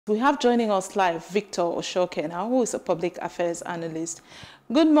We have joining us live Victor Oshoke now, who is a public affairs analyst.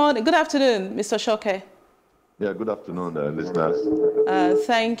 Good morning, good afternoon, Mr. Oshoke. Yeah, good afternoon, listeners.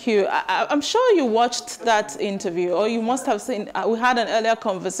 Thank you. I'm sure you watched that interview, or you must have seen, we had an earlier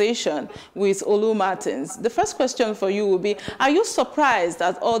conversation with Olu Martins. The first question for you will be, are you surprised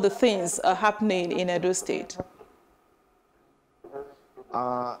that all the things are happening in Edo State?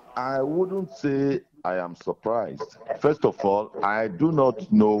 I wouldn't say I am surprised. First of all, I do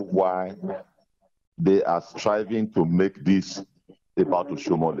not know why they are striving to make this about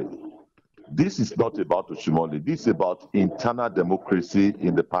Oshiomhole. This is not about Oshiomhole. This is about internal democracy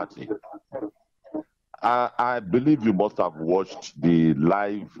in the party. I believe you must have watched the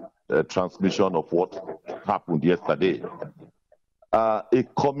live transmission of what happened yesterday. A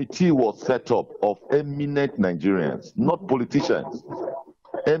committee was set up of eminent Nigerians, not politicians,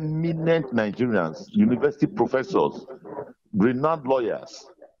 eminent Nigerians, university professors, renowned lawyers,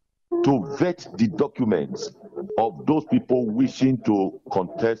 to vet the documents of those people wishing to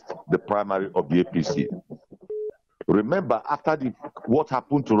contest the primary of the APC. Remember, after what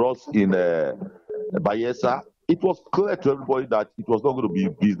happened to us in Bayelsa, it was clear to everybody that it was not going to be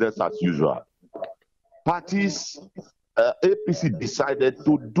business as usual. Parties, APC decided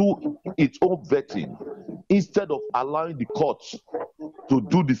to do its own vetting instead of allowing the courts to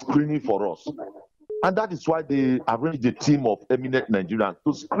do the screening for us. And that is why they arranged a team of eminent Nigerians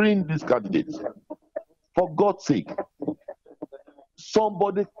to screen these candidates. For God's sake,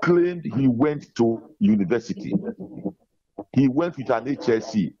 somebody claimed he went to university. He went with an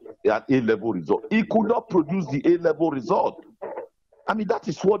HSC, an A-level result. He could not produce the A-level result. I mean, that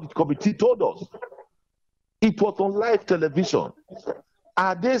is what the committee told us. It was on live television.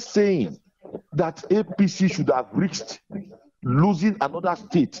 Are they saying that APC should have reached losing another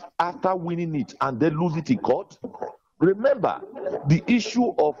state after winning it and then lose it in court? Remember, the issue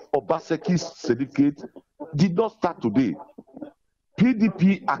of Obaseki's certificate did not start today.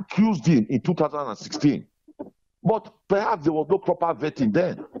 PDP accused him in 2016, but perhaps there was no proper vetting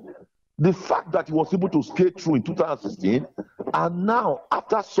then. The fact that he was able to skate through in 2016, and now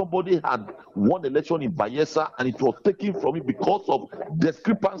after somebody had won election in Bayelsa and it was taken from him because of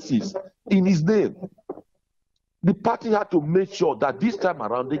discrepancies in his name, the party had to make sure that this time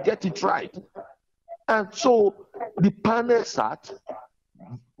around they get it right. And so the panel sat,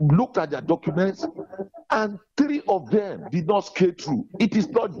 looked at their documents, and 3 of them did not skate through. It is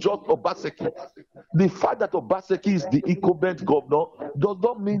not just Obaseki. The fact that Obaseki is the incumbent governor does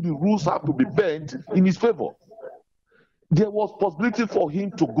not mean the rules have to be bent in his favor. There was possibility for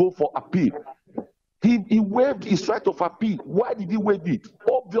him to go for appeal. He waived his right of appeal. Why did he waive it?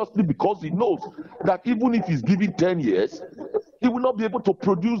 Obviously because he knows that even if he's given 10 years, he will not be able to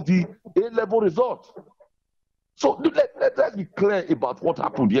produce the A-level result. So let's be clear about what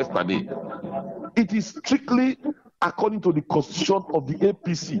happened yesterday. It is strictly according to the constitution of the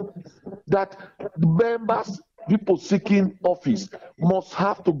APC that the members, people seeking office, must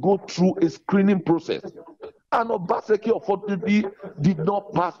have to go through a screening process. And Obaseki, unfortunately, did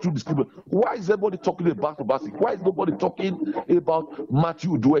not pass through the screening. Why is everybody talking about Obaseki? Why is nobody talking about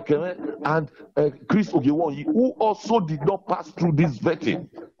Matthew Duekere and Chris Ogewonyi, who also did not pass through this vetting?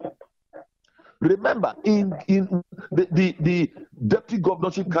 Remember, in the deputy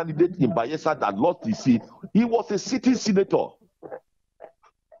governorship candidate in Bayelsa that lost his seat, he was a sitting senator.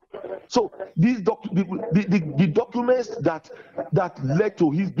 So these the documents that led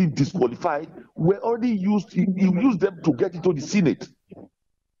to his being disqualified were already used. He used them to get into the Senate,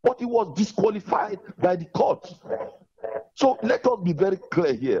 but he was disqualified by the court. So let us be very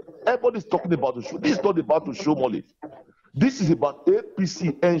clear here. Everybody's talking about the show. This is not about Oshiomhole. This is about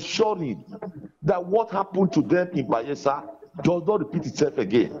APC ensuring that what happened to them in Bayelsa does not repeat itself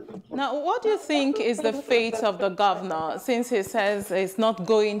again. Now, what do you think is the fate of the governor, since he says he's not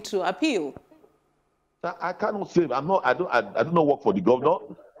going to appeal? I cannot say. I don't know work for the governor.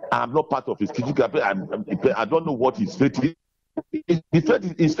 I'm not part of his kitchen campaign. I don't know what his fate is.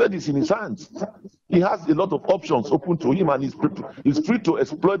 His fate is in his hands. He has a lot of options open to him, and he's free to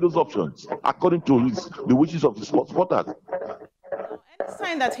exploit those options according to the wishes of his supporters. Any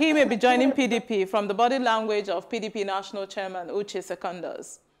sign that he may be joining PDP from the body language of PDP National Chairman Uche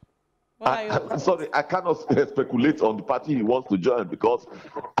Secondus? Sorry, I cannot speculate on the party he wants to join because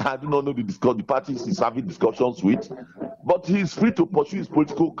I do not know the parties he's having discussions with. But he's free to pursue his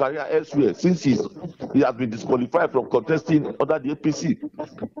political career elsewhere since he has been disqualified from contesting under the APC.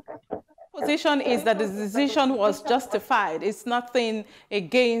 position is that the decision was justified. It's nothing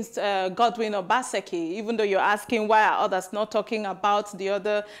against Godwin Obaseki, even though you're asking why are others not talking about the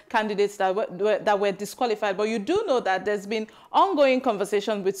other candidates that were disqualified. But you do know that there's been ongoing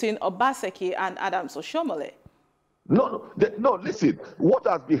conversation between Obaseki and Oshiomhole. No, listen. What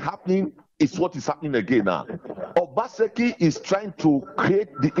has been happening is what is happening again now. Obaseki is trying to create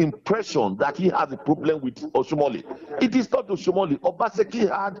the impression that he has a problem with Oshiomhole. It is not Oshiomhole. Obaseki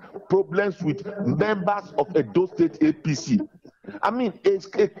had problems with members of Edo State APC. I mean,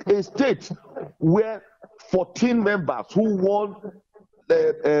 a state where 14 members who won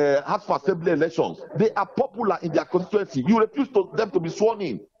House of Assembly elections, they are popular in their constituency. You refuse them to be sworn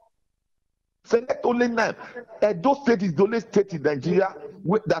in. Select only 9. Edo State is the only state in Nigeria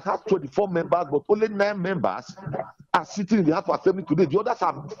that has 24 members, but only 9 members are sitting in the House of Assembly today. The others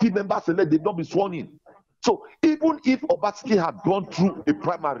are 3 members elect, they've not been sworn in. So even if Obaseki had gone through a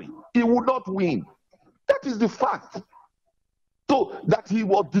primary, he would not win. That is the fact. So that he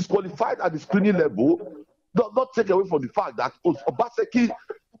was disqualified at the screening level does not take away from the fact that Obaseki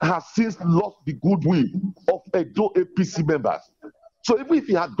has since lost the goodwill of Edo APC members. So even if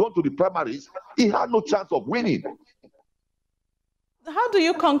he had gone to the primaries, he had no chance of winning. How do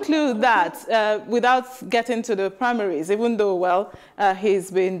you conclude that without getting to the primaries, even though, well, he's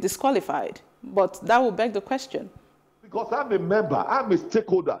been disqualified? But that will beg the question. Because I'm a member, I'm a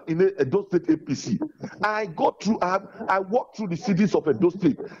stakeholder in the Edo State APC. I walk through the cities of Edo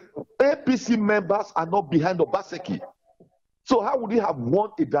State. APC members are not behind Obaseki. So how would he have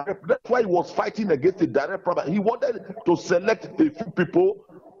won a direct? That's why he was fighting against a direct primary. He wanted to select a few people,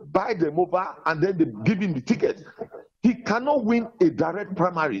 buy them over, and then they give him the ticket. He cannot win a direct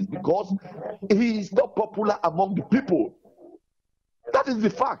primary because he is not popular among the people. That is the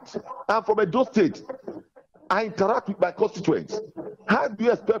fact. I'm from Edo State. I interact with my constituents. How do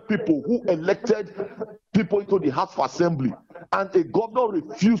you expect people who elected people into the House of Assembly and a governor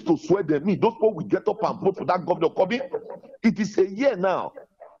refused to swear them in? Those people will get up and vote for that governor coming. It is a year now.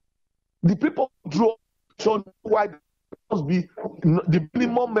 The people draw why there must be the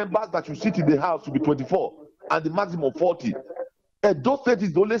minimum members that you sit in the House to be 24 and the maximum 40. Edo State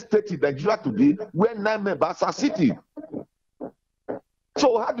is the only state in Nigeria today where 9 members are sitting.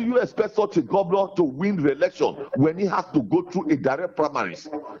 So how do you expect such a governor to win re-election when he has to go through a direct primaries?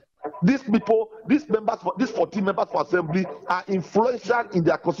 These people, these 14 members for assembly are influential in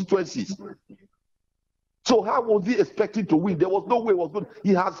their constituencies. So how was he expecting to win? There was no way it was good.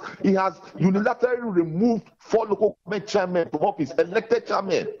 He has unilaterally removed 4 local government chairmen from office, elected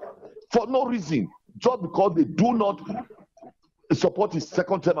chairmen, for no reason, just because they do not support his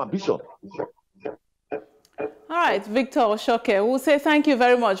second-term ambition. All right, Victor Oshoke, we'll say thank you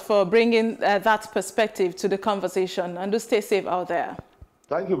very much for bringing that perspective to the conversation, and do stay safe out there.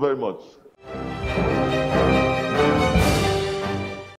 Thank you very much.